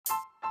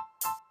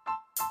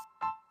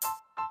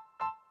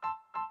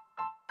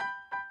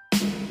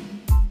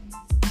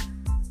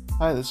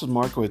Hi, this is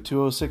Mark with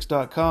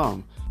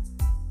 206.com.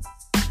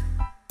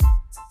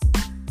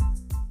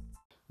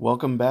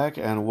 Welcome back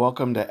and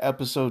welcome to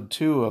episode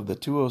 2 of the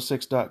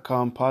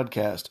 206.com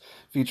podcast,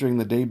 featuring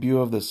the debut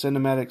of the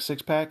Cinematic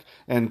Six-Pack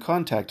and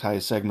Con-tact High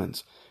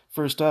segments.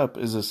 First up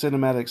is a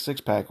Cinematic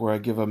Six-Pack where I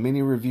give a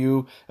mini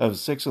review of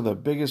 6 of the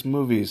biggest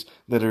movies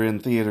that are in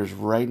theaters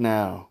right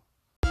now.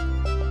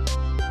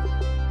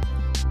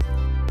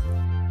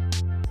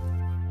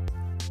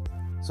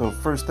 So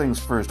first things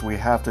first, we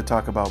have to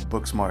talk about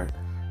Booksmart.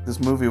 This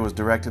movie was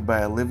directed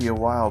by Olivia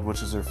Wilde,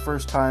 which is her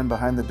first time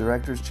behind the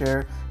director's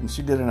chair, and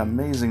she did an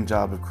amazing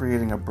job of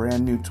creating a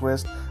brand new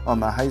twist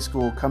on the high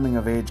school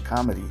coming-of-age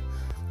comedy.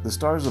 The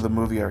stars of the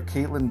movie are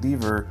Caitlin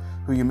Dever,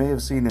 who you may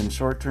have seen in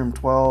Short Term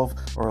 12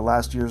 or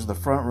last year's The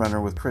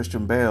Frontrunner with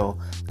Christian Bale,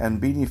 and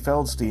Beanie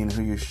Feldstein,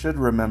 who you should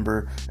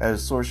remember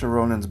as Saoirse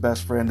Ronan's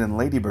best friend in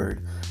Lady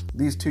Bird.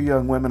 These two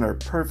young women are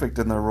perfect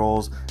in their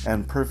roles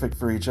and perfect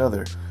for each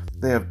other.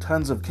 They have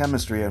tons of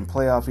chemistry and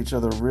play off each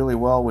other really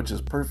well, which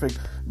is perfect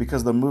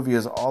because the movie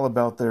is all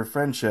about their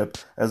friendship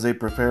as they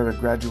prepare to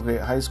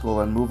graduate high school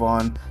and move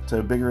on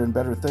to bigger and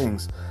better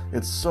things.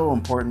 It's so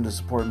important to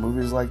support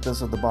movies like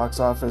this at the box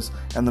office,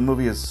 and the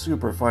movie is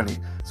super funny,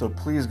 so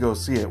please go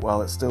see it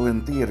while it's still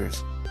in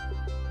theaters.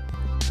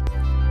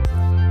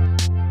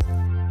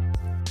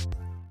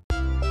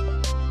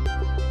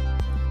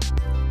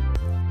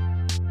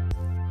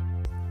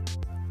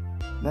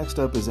 Next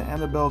up is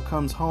Annabelle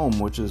Comes Home,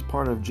 which is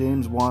part of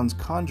James Wan's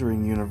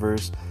Conjuring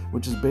universe,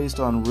 which is based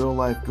on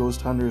real-life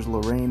ghost hunters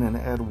Lorraine and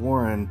Ed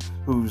Warren,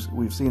 who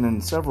we've seen in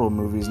several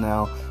movies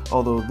now,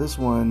 although this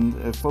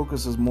one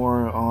focuses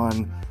more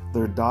on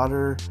their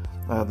daughter,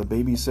 the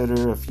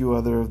babysitter, a few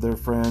other of their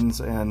friends,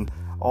 and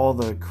all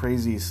the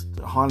crazy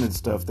haunted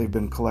stuff they've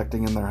been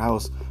collecting in their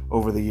house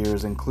over the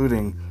years,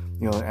 including,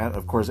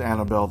 of course,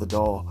 Annabelle the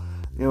doll.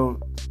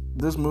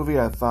 This movie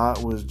I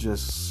thought was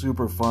just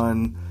super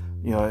fun.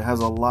 It has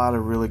a lot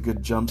of really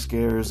good jump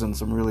scares and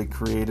some really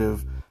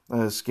creative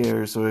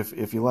scares. So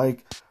if you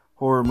like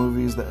horror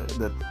movies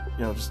that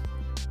just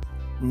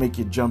make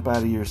you jump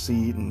out of your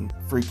seat and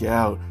freak you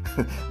out,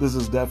 this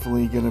is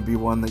definitely going to be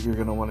one that you're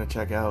going to want to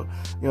check out.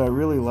 I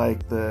really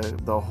like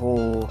the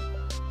whole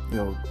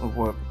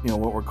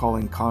what we're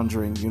calling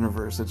Conjuring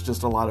universe. It's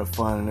just a lot of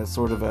fun, and it's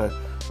sort of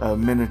a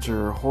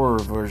miniature horror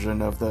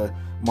version of the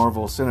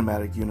Marvel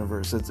Cinematic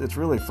Universe. It's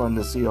really fun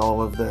to see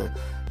all of the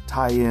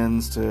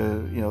tie-ins to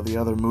the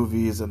other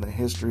movies and the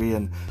history,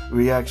 and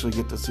we actually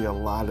get to see a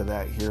lot of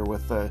that here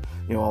with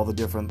all the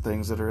different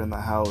things that are in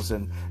the house,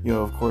 and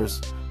of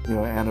course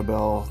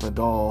Annabelle the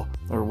doll,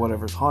 or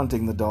whatever's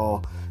haunting the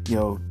doll,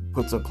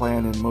 puts a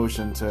plan in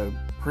motion to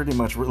pretty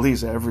much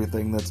release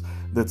everything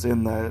that's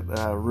in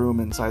that room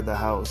inside the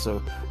house.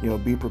 So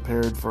be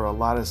prepared for a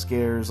lot of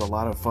scares, a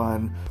lot of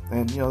fun,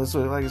 and this,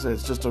 like I said,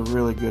 it's just a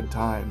really good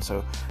time.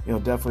 So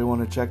definitely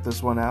want to check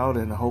this one out,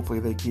 and hopefully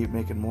they keep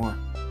making more.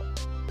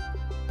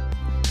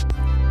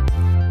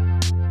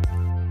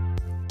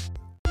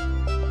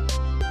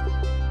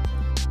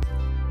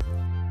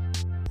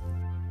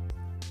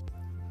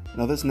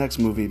 Now, this next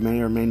movie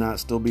may or may not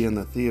still be in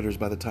the theaters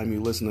by the time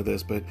you listen to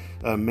this, but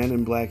Men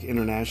in Black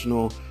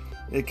International,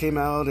 it came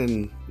out,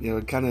 and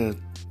it kind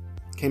of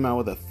came out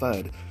with a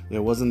thud. It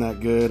wasn't that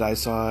good. I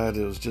saw it.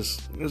 It was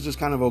just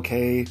kind of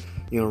okay,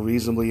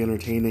 reasonably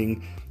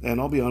entertaining.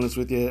 And I'll be honest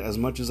with you, as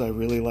much as I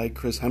really like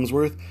Chris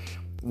Hemsworth,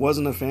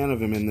 wasn't a fan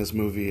of him in this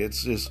movie.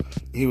 It's just,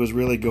 he was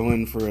really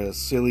going for a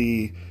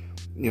silly,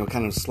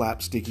 kind of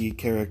slapsticky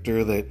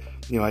character that,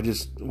 I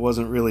just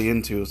wasn't really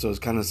into, so it's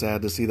kind of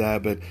sad to see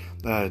that. But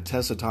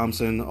Tessa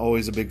Thompson,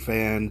 always a big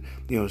fan.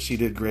 She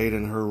did great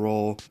in her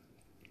role.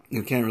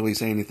 You can't really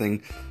say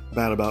anything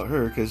bad about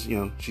her because,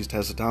 she's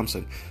Tessa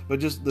Thompson. But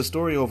just the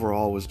story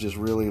overall was just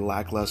really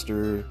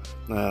lackluster,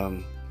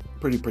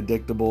 pretty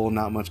predictable,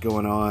 not much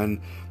going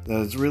on.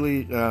 It's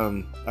really,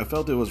 I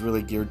felt it was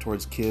really geared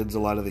towards kids,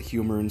 a lot of the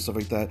humor and stuff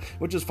like that,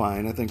 which is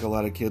fine. I think a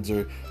lot of kids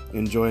are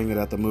enjoying it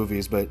at the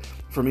movies, but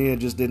for me, it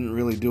just didn't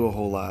really do a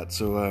whole lot.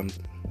 So,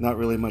 not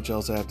really much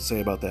else I have to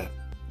say about that.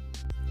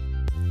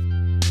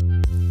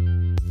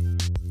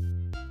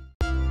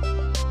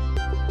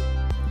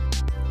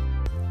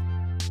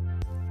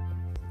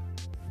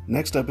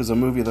 Next up is a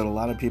movie that a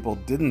lot of people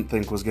didn't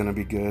think was going to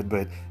be good,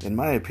 but in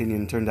my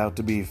opinion turned out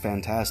to be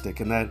fantastic,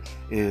 and that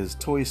is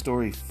Toy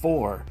Story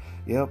 4.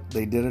 Yep,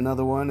 they did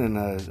another one, and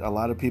a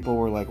lot of people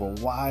were like, well,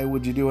 why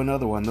would you do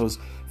another one? Those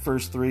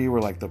first 3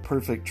 were like the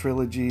perfect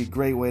trilogy,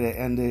 great way to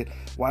end it.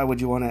 Why would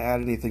you want to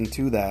add anything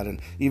to that?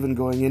 And even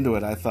going into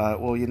it, I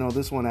thought, well,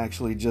 this one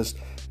actually just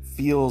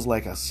feels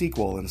like a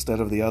sequel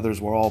instead of the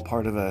others were all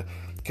part of a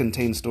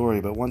contained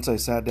story. But once I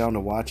sat down to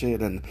watch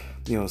it and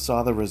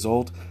saw the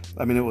result,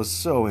 I mean, it was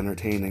so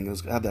entertaining.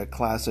 It had that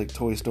classic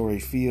Toy Story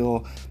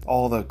feel,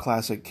 all the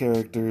classic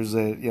characters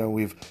that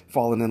we've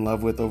fallen in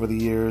love with over the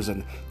years,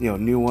 and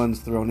new ones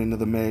thrown into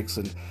the mix,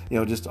 and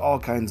just all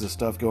kinds of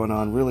stuff going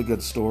on. Really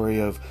good story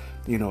of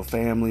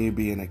family,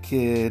 being a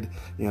kid,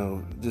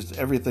 just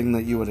everything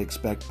that you would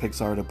expect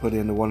Pixar to put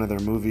into one of their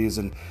movies,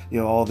 and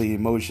all the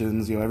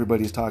emotions.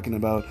 Everybody's talking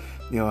about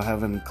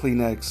having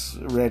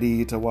Kleenex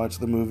ready to watch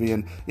the movie,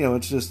 and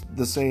it's just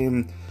the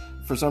same.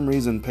 For some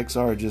reason,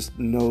 Pixar just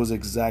knows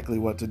exactly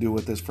what to do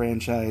with this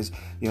franchise,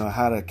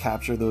 how to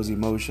capture those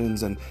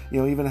emotions, and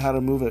even how to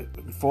move it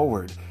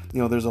forward.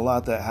 There's a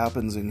lot that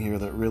happens in here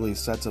that really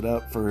sets it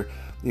up for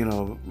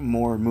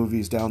more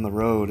movies down the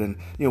road, and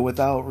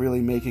without really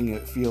making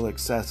it feel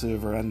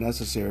excessive or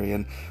unnecessary.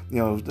 And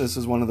this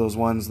is one of those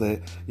ones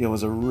that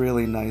was a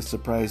really nice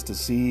surprise to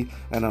see,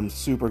 and I'm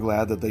super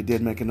glad that they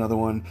did make another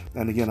one.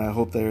 And again, I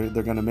hope they're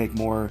going to make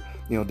more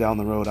down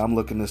the road. I'm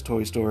looking this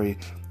Toy Story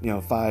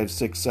 5,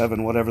 6,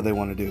 7, whatever they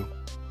want to do.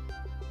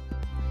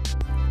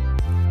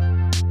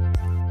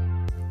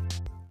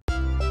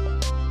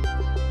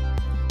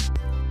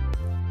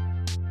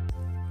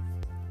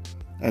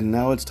 And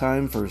now it's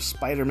time for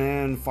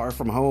Spider-Man Far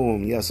From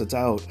Home. Yes, it's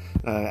out.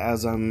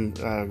 As I'm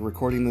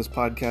recording this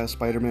podcast,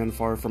 Spider-Man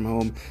Far From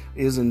Home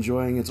is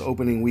enjoying its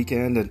opening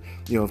weekend. And,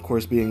 of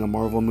course, being a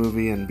Marvel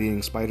movie and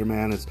being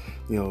Spider-Man, it's,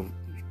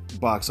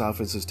 box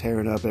office is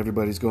tearing up.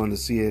 Everybody's going to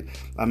see it.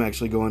 I'm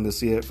actually going to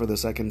see it for the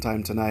second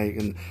time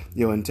tonight. And,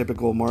 in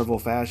typical Marvel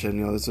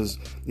fashion, this is,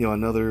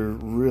 another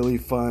really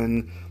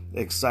fun,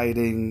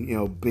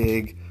 exciting,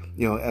 big,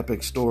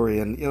 epic story.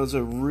 And, it's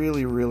a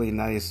really, really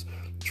nice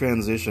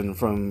transition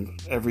from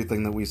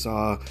everything that we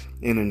saw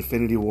in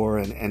Infinity War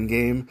and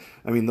Endgame.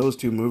 I mean, those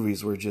two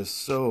movies were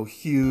just so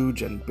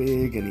huge and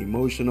big and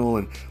emotional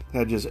and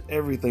had just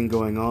everything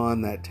going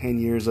on. That 10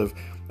 years of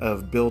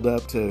build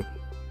up to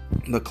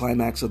the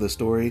climax of the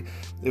story.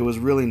 It was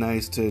really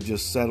nice to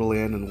just settle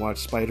in and watch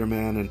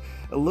Spider-Man, and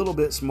a little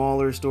bit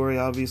smaller story,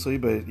 obviously,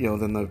 but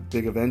than the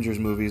big Avengers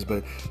movies,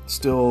 but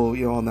still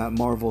on that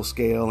Marvel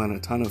scale and a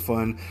ton of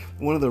fun.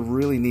 One of the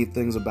really neat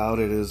things about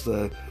it is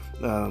the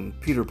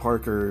Peter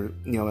Parker,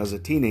 as a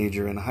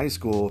teenager in high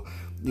school,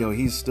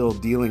 he's still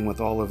dealing with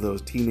all of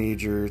those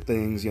teenager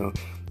things,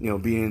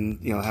 being,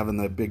 having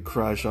the big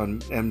crush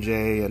on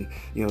MJ,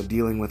 and,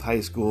 dealing with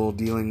high school,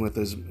 dealing with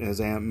his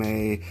Aunt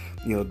May,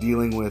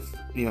 dealing with,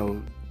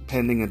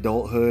 pending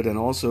adulthood, and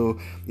also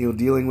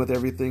dealing with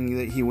everything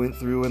that he went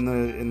through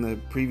in the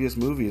previous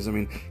movies. I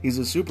mean, he's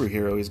a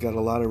superhero. He's got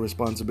a lot of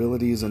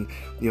responsibilities, and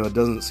it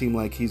doesn't seem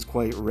like he's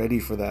quite ready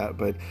for that.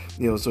 But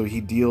so he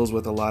deals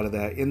with a lot of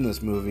that in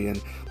this movie,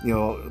 and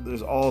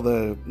there's all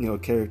the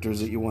characters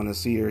that you want to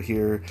see or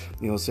hear.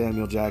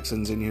 Samuel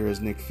Jackson's in here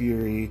as Nick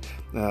Fury.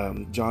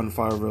 Jon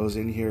Favreau's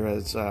in here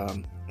as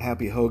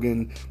Happy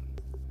Hogan.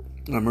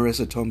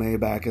 Marissa Tomei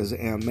back as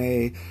Aunt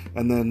May,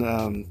 and then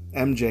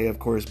MJ, of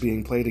course,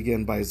 being played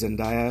again by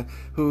Zendaya,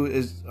 who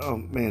is, oh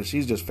man,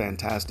 she's just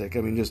fantastic. I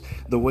mean, just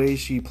the way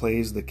she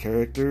plays the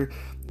character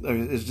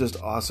is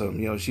just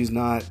awesome. She's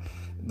not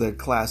the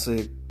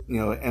classic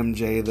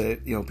MJ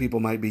that people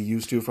might be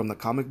used to from the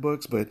comic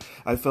books, but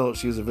I felt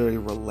she was a very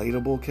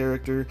relatable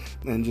character,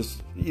 and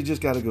you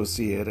just got to go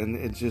see it. And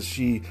it just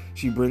she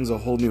brings a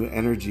whole new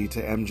energy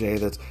to MJ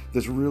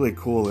that's really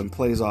cool, and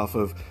plays off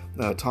of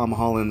Tom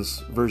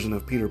Holland's version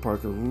of Peter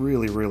Parker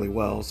really, really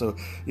well. So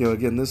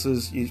again, this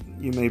is, you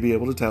may be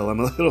able to tell I'm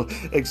a little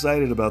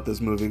excited about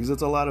this movie because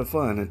it's a lot of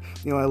fun,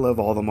 and I love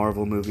all the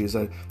Marvel movies.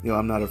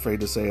 I'm not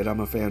afraid to say it. I'm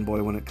a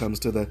fanboy when it comes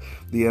to the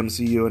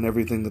MCU and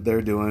everything that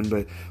they're doing,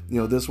 but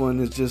this one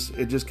is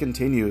just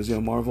continues.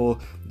 Marvel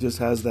just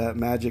has that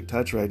magic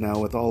touch right now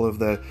with all of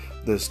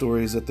the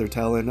stories that they're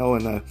telling. Oh,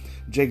 and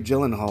Jake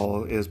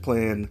Gyllenhaal is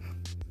playing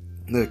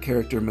the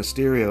character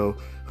Mysterio,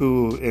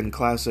 who in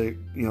classic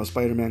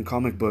Spider-Man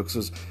comic books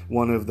is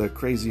one of the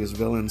craziest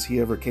villains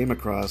he ever came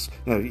across,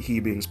 he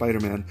being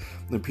Spider-Man,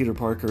 than Peter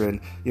Parker. And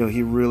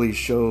he really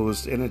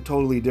shows in a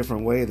totally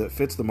different way that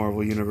fits the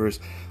Marvel universe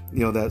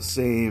that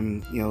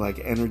same like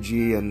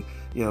energy and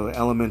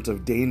element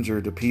of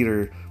danger to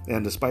Peter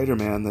and to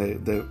Spider-Man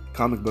the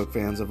comic book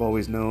fans have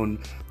always known,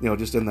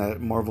 just in that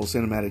Marvel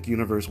Cinematic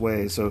Universe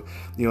way. So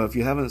if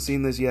you haven't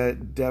seen this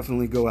yet,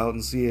 definitely go out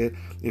and see it.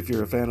 If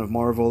you're a fan of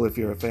Marvel, if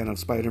you're a fan of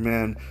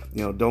Spider-Man,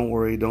 don't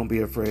worry, don't be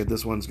afraid.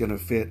 This one's going to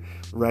fit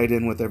right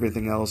in with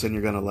everything else, and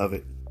you're going to love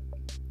it.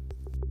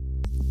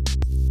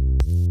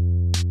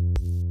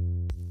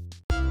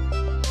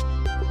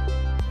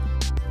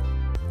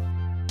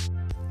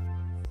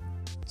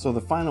 So the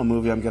final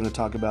movie I'm going to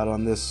talk about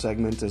on this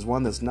segment is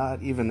one that's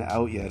not even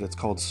out yet. It's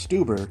called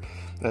Stuber.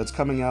 It's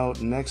coming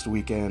out next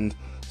weekend,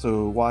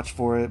 so watch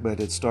for it.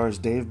 But it stars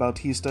Dave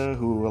Bautista,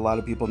 who a lot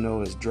of people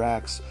know as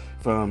Drax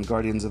from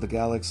Guardians of the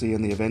Galaxy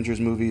and the Avengers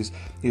movies.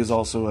 He was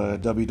also a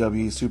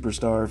WWE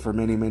superstar for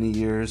many, many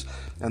years.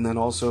 And then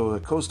also a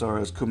co-star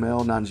is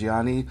Kumail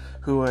Nanjiani,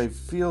 who I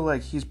feel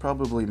like he's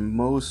probably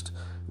most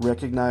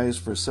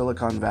recognized for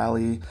Silicon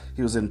Valley.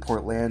 He was in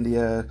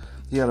Portlandia.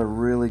 He had a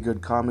really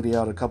good comedy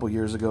out a couple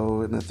years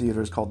ago in the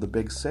theaters called The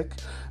Big Sick,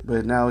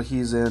 but now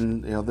he's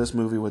in this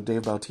movie with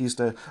Dave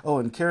Bautista. Oh,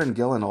 and Karen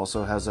Gillan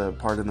also has a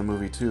part in the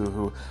movie too,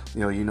 who,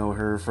 you know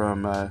her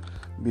from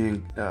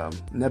being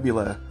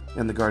Nebula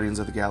in the Guardians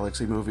of the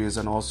Galaxy movies,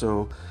 and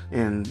also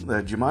in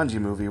the Jumanji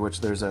movie, which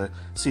there's a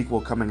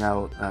sequel coming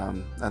out,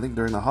 I think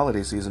during the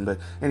holiday season. But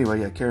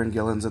anyway, yeah, Karen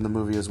Gillan's in the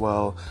movie as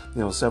well.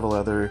 Several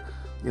other,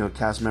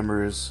 cast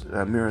members,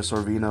 Mira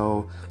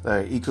Sorvino,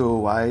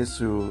 Iko Uwais,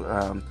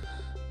 who,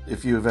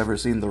 if you have ever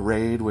seen The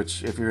Raid,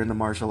 which if you're into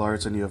martial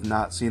arts and you have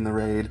not seen The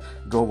Raid,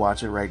 go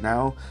watch it right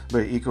now.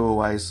 But Iko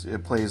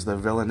Uwais plays the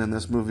villain in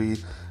this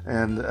movie,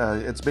 and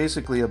it's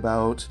basically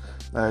about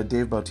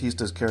Dave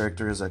Bautista's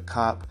character is a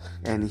cop,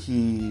 and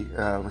he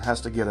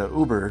has to get an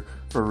Uber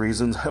for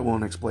reasons I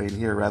won't explain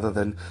here, rather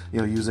than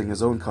using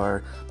his own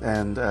car,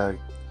 and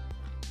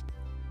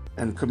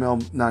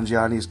Kumail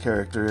Nanjiani's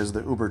character is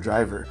the Uber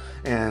driver.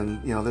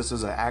 And this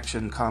is an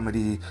action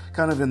comedy,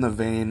 kind of in the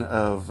vein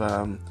of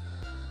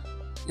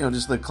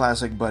just the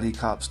classic buddy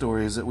cop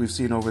stories that we've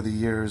seen over the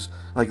years.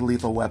 Like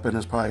Lethal Weapon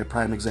is probably a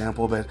prime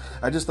example, but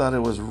I just thought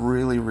it was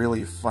really,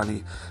 really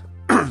funny.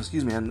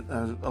 Excuse me. And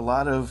a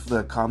lot of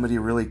the comedy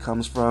really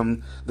comes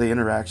from the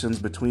interactions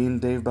between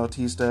Dave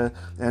Bautista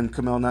and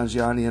Kumail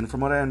Nanjiani, and from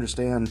what I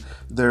understand,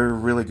 they're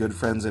really good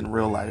friends in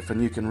real life,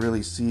 and you can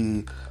really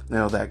see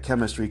that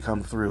chemistry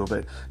come through.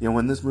 But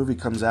when this movie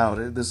comes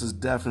out, this is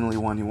definitely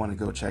one you want to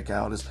go check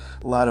out. It's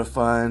a lot of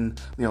fun,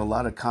 a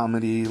lot of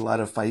comedy, a lot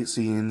of fight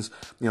scenes,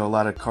 a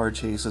lot of car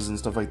chases and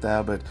stuff like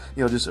that, but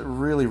just a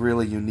really,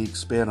 really unique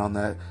spin on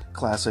that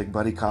classic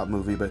buddy cop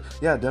movie. But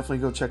yeah, definitely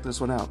go check this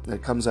one out.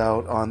 It comes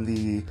out on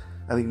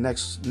I think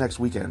next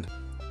weekend.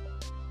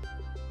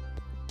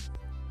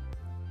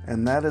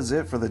 And that is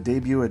it for the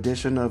debut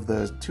edition of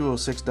the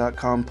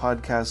 206.com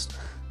podcast,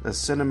 the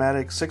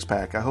Cinematic Six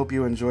Pack. I hope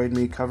you enjoyed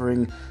me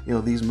covering,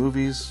 these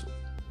movies,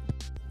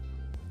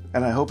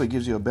 and I hope it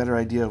gives you a better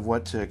idea of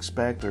what to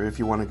expect, or if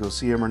you want to go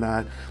see them or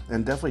not.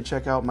 And definitely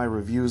check out my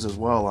reviews as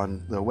well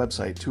on the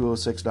website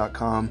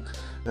 206.com.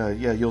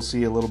 You'll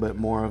see a little bit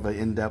more of an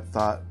in-depth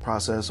thought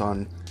process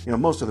on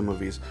most of the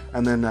movies.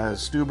 And then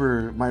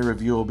Stuber, my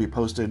review will be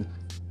posted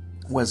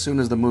as soon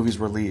as the movie's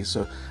released,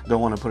 so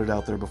don't want to put it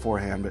out there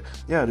beforehand. But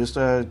yeah, just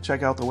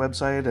check out the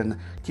website and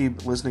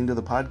keep listening to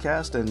the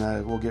podcast,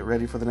 and we'll get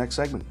ready for the next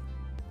segment.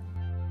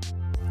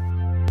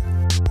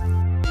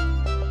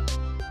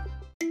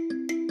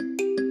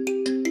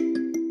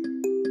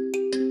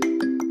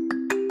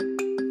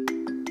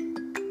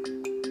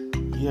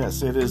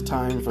 Yes, it is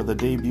time for the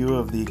debut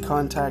of the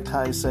Con-tact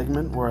High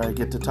segment, where I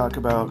get to talk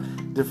about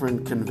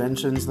different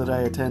conventions that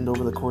I attend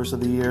over the course of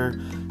the year.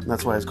 And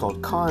that's why it's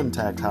called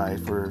Con-tact High,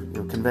 for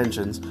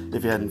conventions.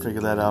 If you hadn't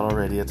figured that out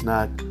already, it's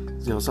not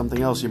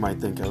something else you might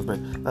think of,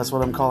 but that's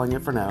what I'm calling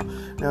it for now.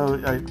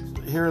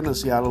 Here in the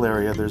Seattle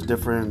area, there's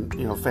different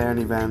fan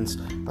events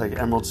like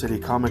Emerald City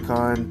Comic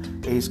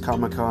Con, Ace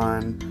Comic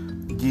Con,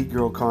 Geek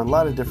Girl Con, a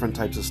lot of different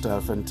types of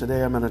stuff. And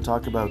today I'm going to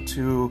talk about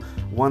two,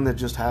 one that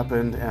just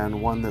happened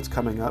and one that's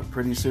coming up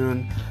pretty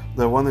soon.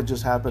 The one that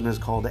just happened is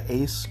called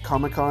Ace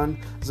Comic Con.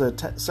 It's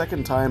the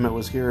second time it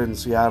was here in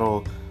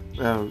Seattle.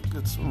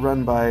 It's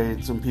run by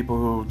some people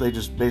who they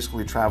just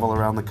basically travel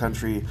around the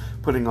country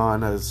putting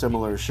on a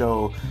similar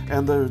show,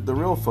 and the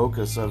real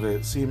focus of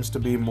it seems to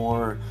be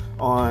more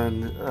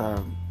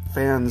on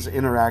fans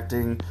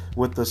interacting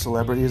with the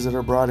celebrities that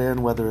are brought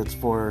in, whether it's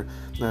for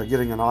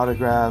getting an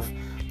autograph,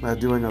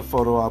 doing a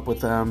photo op with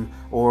them,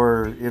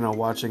 or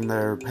watching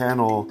their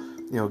panel,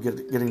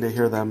 getting to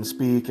hear them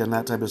speak and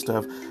that type of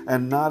stuff,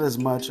 and not as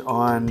much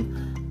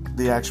on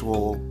the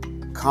actual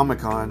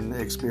Comic-Con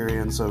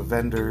experience of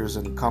vendors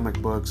and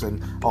comic books and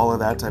all of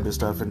that type of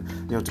stuff. And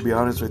to be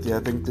honest with you,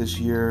 I think this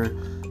year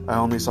I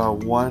only saw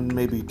one,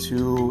 maybe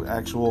two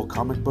actual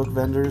comic book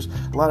vendors.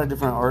 A lot of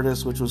different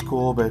artists, which was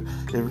cool, but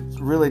it's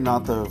really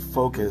not the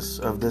focus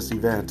of this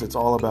event. It's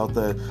all about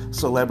the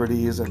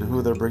celebrities and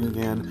who they're bringing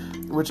in,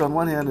 which on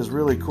one hand is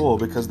really cool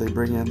because they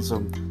bring in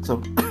some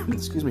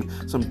excuse me,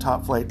 some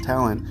top flight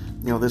talent.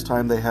 This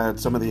time they had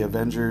some of the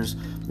Avengers,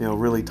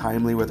 really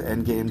timely with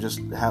Endgame just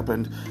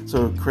happened.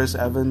 So Chris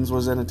Evans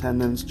was in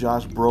attendance,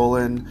 Josh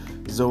Brolin,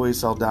 Zoe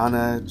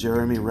Saldana,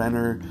 Jeremy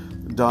Renner,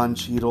 Don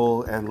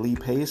Cheadle, and Lee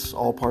Pace,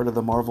 all part of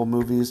the Marvel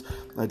movies.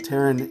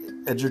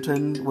 Taron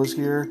Egerton was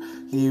here.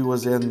 He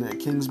was in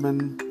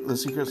Kingsman, the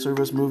Secret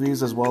Service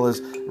movies, as well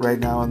as right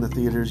now in the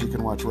theaters you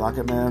can watch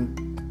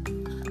Rocketman.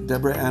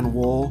 Deborah Ann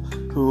Wool,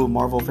 who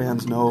Marvel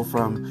fans know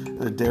from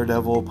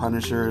Daredevil,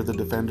 Punisher, The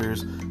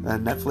Defenders,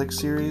 Netflix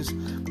series.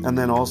 And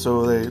then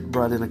also they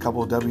brought in a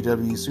couple of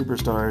WWE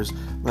superstars.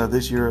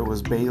 This year it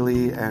was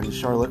Bayley and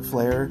Charlotte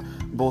Flair,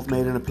 both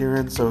made an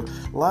appearance. So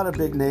a lot of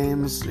big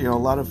names, a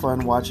lot of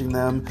fun watching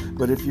them.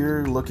 But if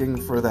you're looking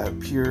for that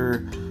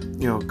pure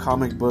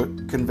comic book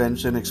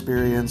convention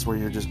experience where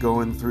you're just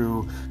going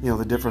through,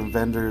 the different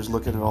vendors,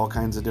 looking at all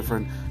kinds of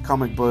different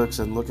comic books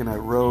and looking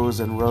at rows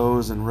and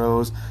rows and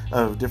rows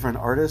of different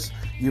artists,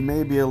 you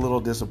may be a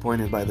little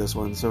disappointed by this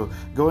one. So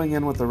going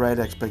in with the right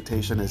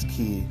expectation is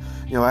key.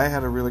 I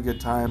had a really good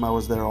time. I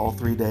was there all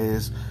 3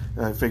 days.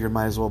 I figured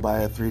might as well buy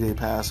a 3-day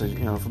pass. And,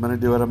 if I'm going to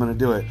do it, I'm going to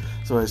do it.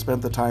 So I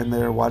spent the time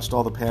there, watched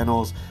all the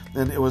panels,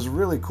 and it was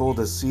really cool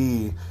to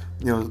see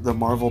the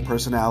Marvel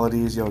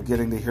personalities,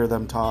 getting to hear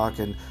them talk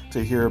and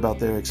to hear about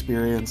their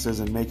experiences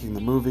in making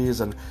the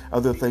movies and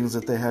other things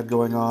that they had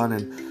going on.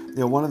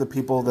 And one of the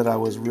people that I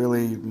was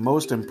really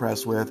most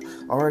impressed with,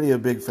 already a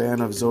big fan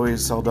of Zoe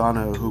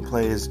Saldana, who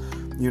plays,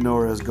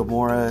 her as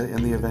Gamora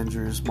in the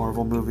Avengers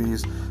Marvel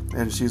movies,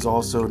 and she's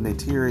also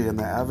Neytiri in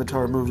the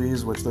Avatar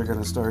movies, which they're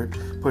going to start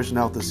pushing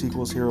out the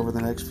sequels here over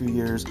the next few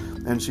years.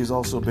 And she's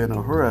also been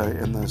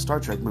Uhura in the Star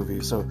Trek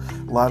movies, so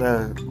a lot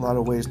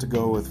of ways to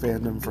go with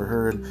fandom for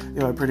her.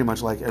 And I pretty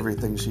much like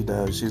everything she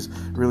does. She's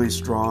really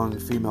strong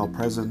female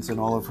presence in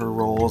all of her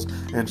roles,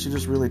 and she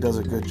just really does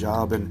a good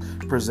job in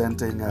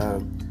presenting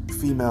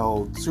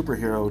female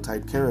superhero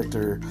type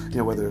character,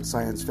 whether it's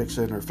science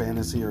fiction or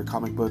fantasy or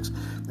comic books.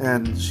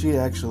 And she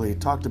actually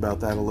talked about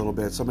that a little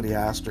bit. Somebody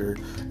asked her,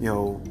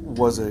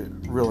 was it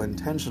real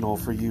intentional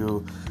for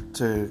you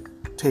to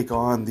take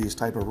on these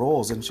type of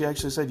roles? And she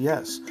actually said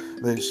yes,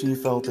 that she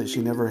felt that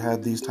she never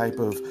had these type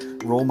of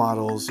role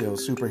models,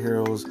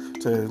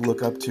 superheroes to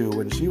look up to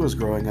when she was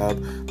growing up.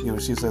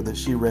 She said that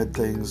she read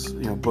things,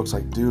 books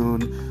like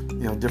Dune,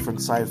 different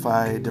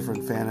sci-fi,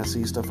 different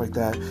fantasy, stuff like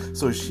that.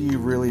 So she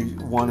really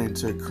wanted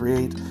to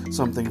create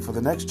something for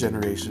the next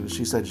generation.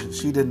 She said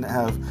she didn't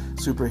have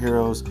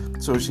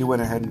superheroes, so she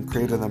went ahead and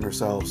created them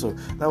herself. So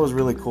that was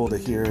really cool to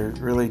hear,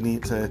 really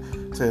neat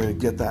to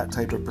get that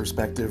type of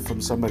perspective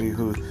from somebody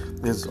who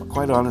is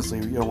quite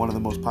honestly, one of the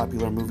most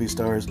popular movie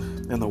stars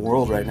in the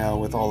world right now,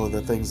 with all of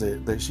the things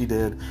that she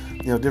did.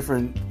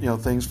 Different,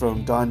 things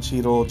from Don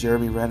Cheadle,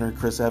 Jeremy Renner,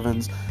 Chris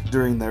Evans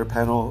during their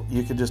panel.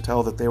 You could just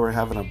tell that they were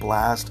having a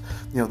blast.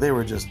 They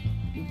were just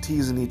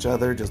teasing each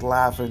other, just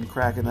laughing,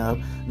 cracking up,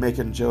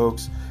 making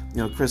jokes.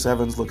 Chris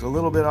Evans looked a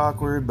little bit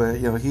awkward, but,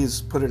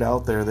 he's put it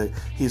out there that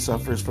he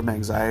suffers from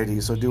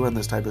anxiety. So doing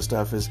this type of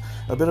stuff is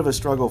a bit of a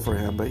struggle for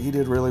him, but he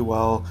did really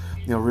well,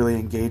 really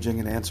engaging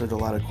and answered a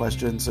lot of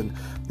questions. And,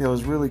 it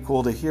was really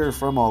cool to hear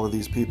from all of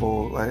these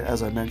people.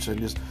 As I mentioned,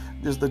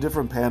 just the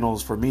different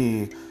panels for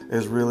me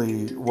is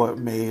really what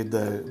made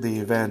the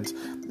event.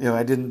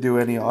 I didn't do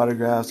any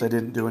autographs. I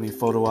didn't do any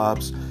photo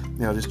ops.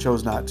 Just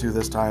chose not to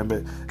this time.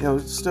 But,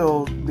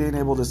 still being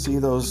able to see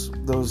those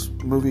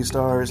movie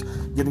stars,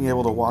 getting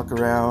able to walk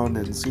around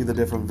and see the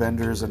different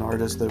vendors and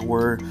artists that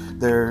were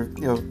there.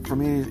 For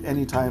me,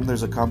 anytime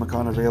there's a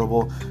Comic-Con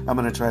available, I'm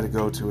going to try to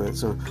go to it.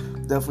 So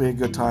definitely a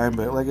good time.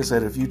 But like I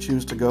said, if you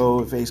choose to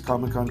go, if Ace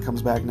Comic-Con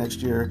comes back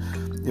next year,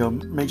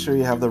 make sure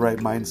you have the right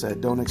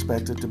mindset. Don't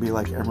expect it to be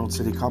like Emerald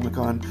City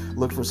Comic-Con.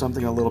 Look for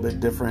something a little bit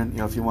different.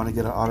 If you want to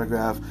get an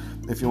autograph,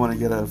 if you want to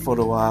get a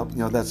photo op,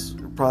 that's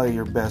probably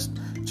your best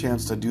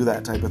chance to do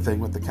that type of thing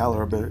with the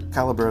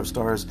caliber of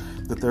stars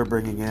that they're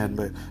bringing in.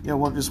 But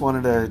just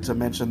wanted to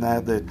mention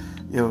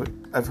that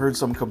I've heard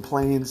some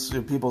complaints,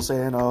 people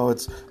saying, oh,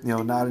 it's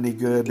not any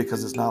good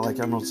because it's not like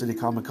Emerald City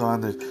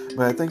Comic-Con.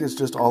 But I think it's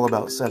just all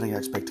about setting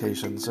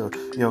expectations. So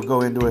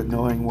go into it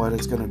knowing what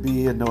it's going to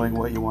be and knowing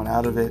what you want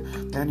out of it,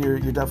 and you're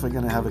definitely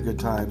going to have a good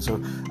time.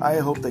 So I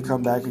hope they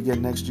come back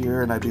again next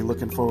year, and I'd be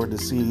looking forward to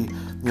see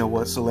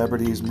what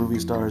celebrities, movie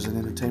stars, and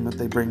entertainment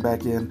they bring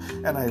back in.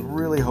 And I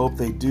really hope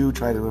they do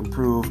try to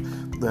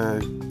improve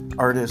the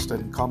artist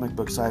and comic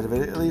book side of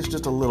it, at least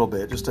just a little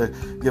bit, just to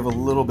give a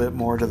little bit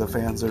more to the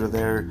fans that are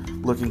there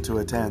looking to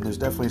attend. There's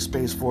definitely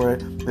space for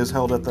it. It's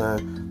held at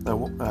the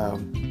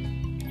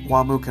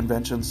WAMU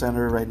Convention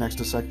Center right next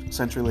to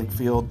CenturyLink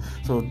Field,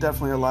 so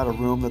definitely a lot of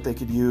room that they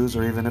could use,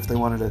 or even if they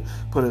wanted to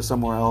put it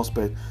somewhere else.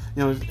 But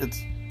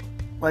it's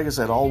like I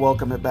said, I'll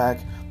welcome it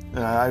back.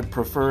 I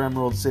prefer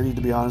Emerald City,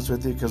 to be honest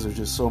with you, because there's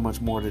just so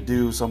much more to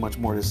do, so much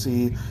more to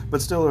see,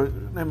 but still,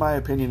 in my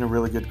opinion, a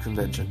really good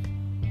convention.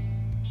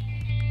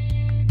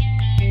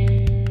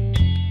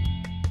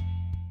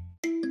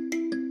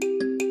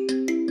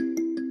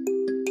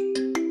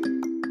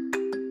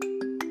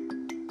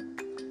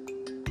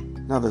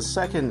 Now, the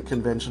second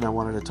convention I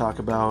wanted to talk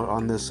about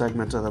on this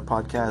segment of the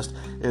podcast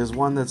is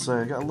one that's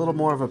got a little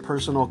more of a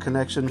personal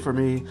connection for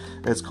me.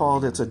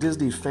 It's a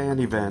Disney fan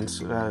event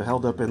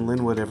held up in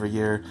Linwood every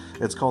year.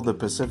 It's called the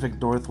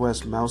Pacific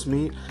Northwest Mouse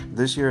Meet.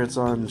 This year it's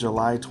on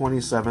July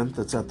 27th.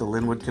 It's at the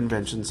Linwood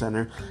Convention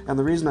Center. And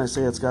the reason I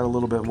say it's got a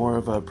little bit more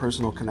of a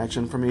personal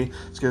connection for me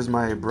is because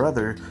my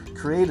brother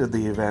created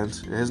the event.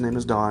 His name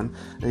is Don.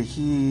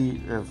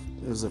 He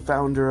is the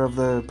founder of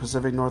the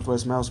Pacific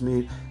Northwest Mouse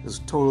Meet. It's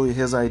totally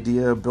his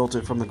idea, built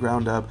it from the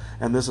ground up,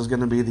 and this is going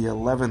to be the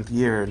 11th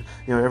year. And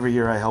every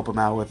year I help him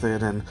out with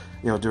it, and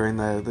during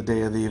the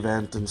day of the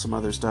event and some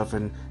other stuff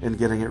and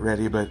getting it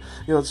ready. But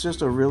it's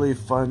just a really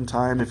fun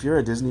time. If you're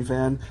a Disney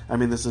fan,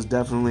 this is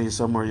definitely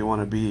somewhere you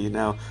want to be.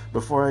 Now,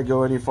 before I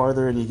go any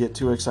farther and you get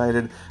too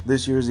excited,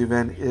 this year's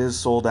event is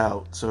sold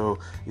out. So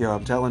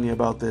I'm telling you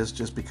about this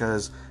just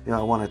because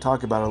I want to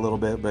talk about it a little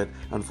bit, but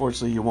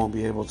unfortunately you won't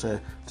be able to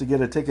get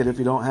a ticket if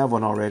you don't have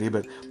one already.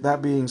 But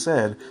that being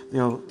said,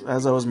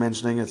 as I was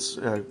mentioning, it's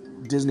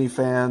Disney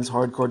fans,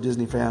 hardcore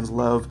Disney fans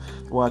love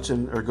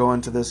watching or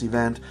going to this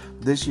event.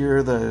 This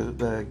year,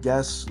 the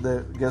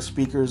guest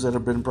speakers that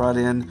have been brought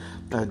in,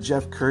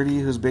 Jeff Curdy,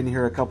 who's been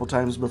here a couple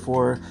times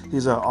before.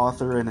 He's an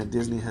author and a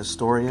Disney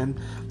historian.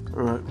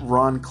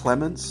 Ron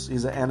Clements.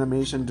 He's an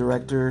animation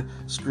director,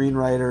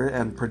 screenwriter,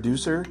 and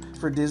producer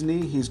for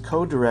Disney. He's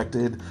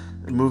co-directed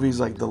movies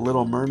like The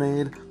Little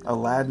Mermaid,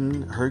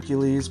 Aladdin,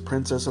 Hercules,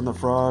 Princess and the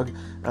Frog,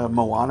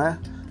 Moana,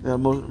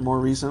 more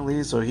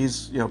recently. So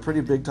he's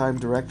pretty big time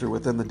director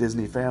within the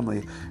Disney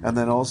family. And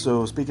then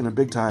also, speaking of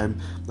big time,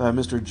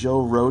 Mr.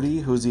 Joe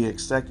Rohde, who's the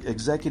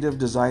executive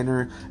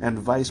designer and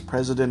vice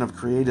president of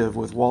creative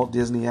with Walt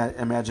Disney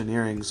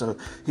Imagineering. So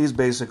he's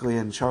basically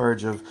in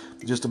charge of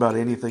just about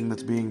anything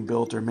that's being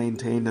built or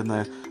maintained in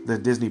the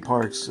Disney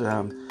parks.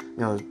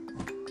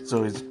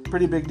 So it's a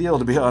pretty big deal,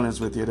 to be honest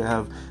with you, to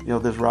have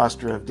this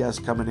roster of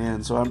guests coming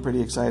in. So I'm pretty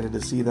excited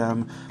to see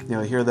them,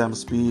 hear them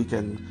speak,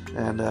 and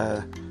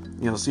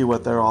see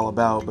what they're all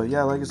about. But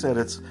yeah, like I said,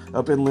 it's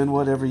up in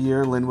Linwood every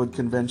year, Linwood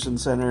Convention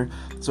Center.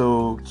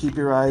 So keep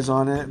your eyes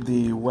on it.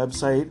 The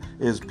website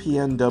is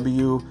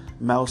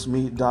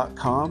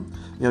pnwmousemeat.com.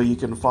 You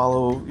can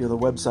follow the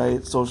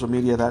website, social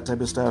media, that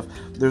type of stuff.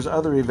 There's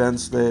other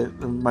events that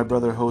my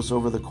brother hosts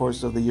over the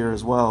course of the year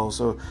as well.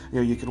 So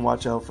you can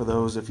watch out for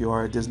those if you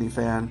are a Disney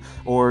fan,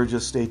 or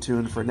just stay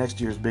tuned for next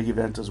year's big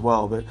event as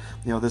well. But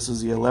this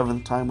is the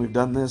 11th time we've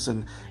done this,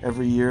 and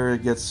every year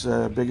it gets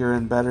bigger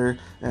and better,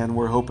 and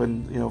we're hoping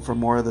for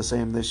more of the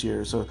same this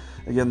year. So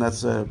again,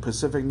 that's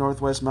Pacific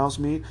Northwest Mouse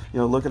Meat.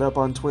 Look it up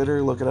on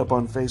Twitter, look it up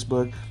on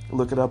Facebook,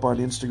 look it up on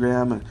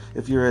Instagram. And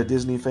if you're a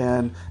Disney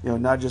fan,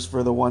 not just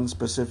for the one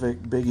specific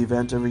big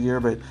event every year,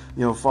 but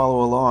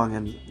follow along,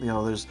 and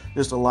there's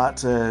just a lot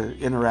to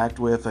interact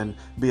with and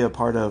be a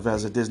part of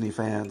as a Disney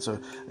fan. So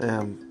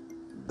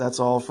that's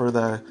all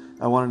I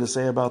wanted to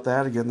say about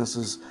that. Again, this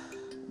is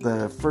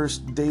the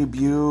first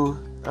debut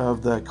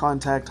of the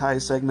Con-tact High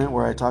segment,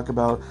 where I talk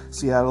about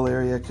Seattle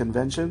area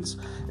conventions,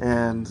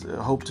 and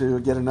hope to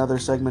get another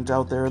segment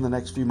out there in the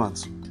next few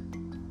months.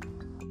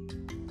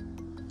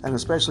 And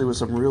especially with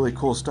some really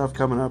cool stuff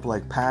coming up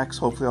like PAX.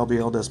 Hopefully I'll be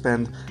able to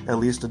spend at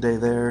least a day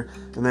there.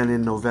 And then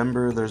in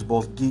November, there's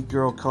both Geek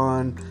Girl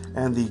Con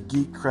and the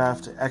Geek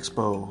Craft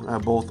Expo,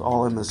 both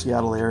all in the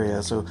Seattle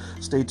area. So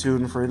stay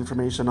tuned for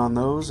information on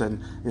those,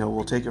 and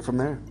we'll take it from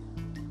there.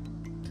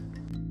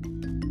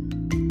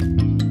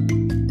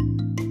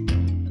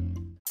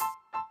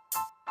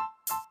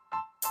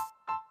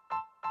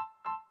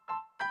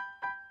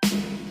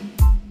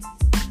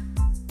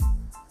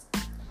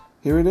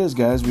 Here it is,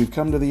 guys. We've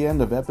come to the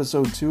end of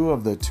episode 2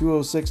 of the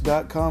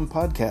 206.com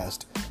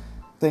podcast.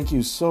 Thank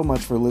you so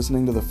much for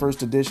listening to the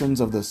first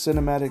editions of the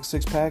Cinematic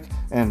Six-Pack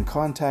and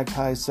Con-tact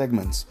High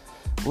segments.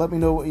 Let me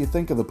know what you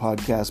think of the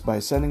podcast by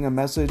sending a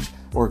message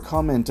or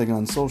commenting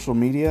on social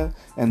media,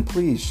 and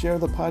please share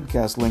the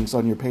podcast links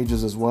on your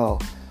pages as well.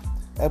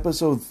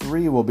 Episode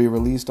 3 will be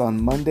released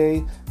on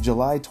Monday,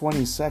 July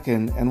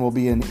 22nd, and will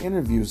be an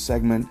interview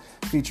segment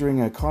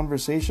featuring a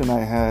conversation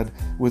I had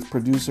with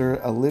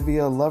producer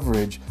Olivia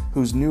Loveridge,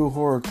 whose new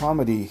horror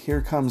comedy,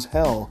 Here Comes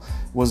Hell,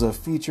 was a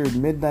featured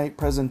midnight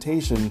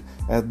presentation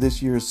at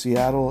this year's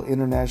Seattle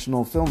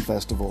International Film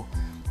Festival.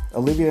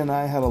 Olivia and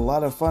I had a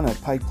lot of fun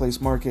at Pike Place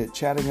Market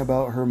chatting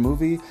about her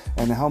movie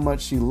and how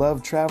much she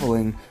loved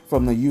traveling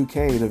from the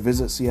UK to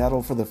visit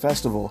Seattle for the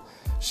festival.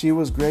 She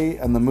was great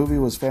and the movie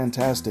was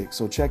fantastic,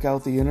 so check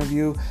out the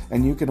interview,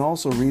 and you can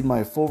also read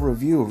my full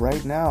review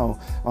right now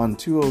on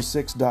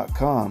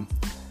 206.com.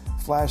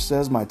 Flash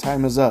says my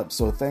time is up,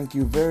 so thank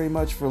you very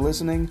much for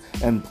listening,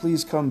 and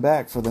please come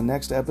back for the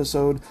next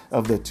episode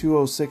of the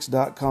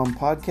 206.com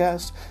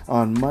podcast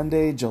on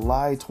Monday,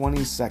 July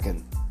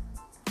 22nd.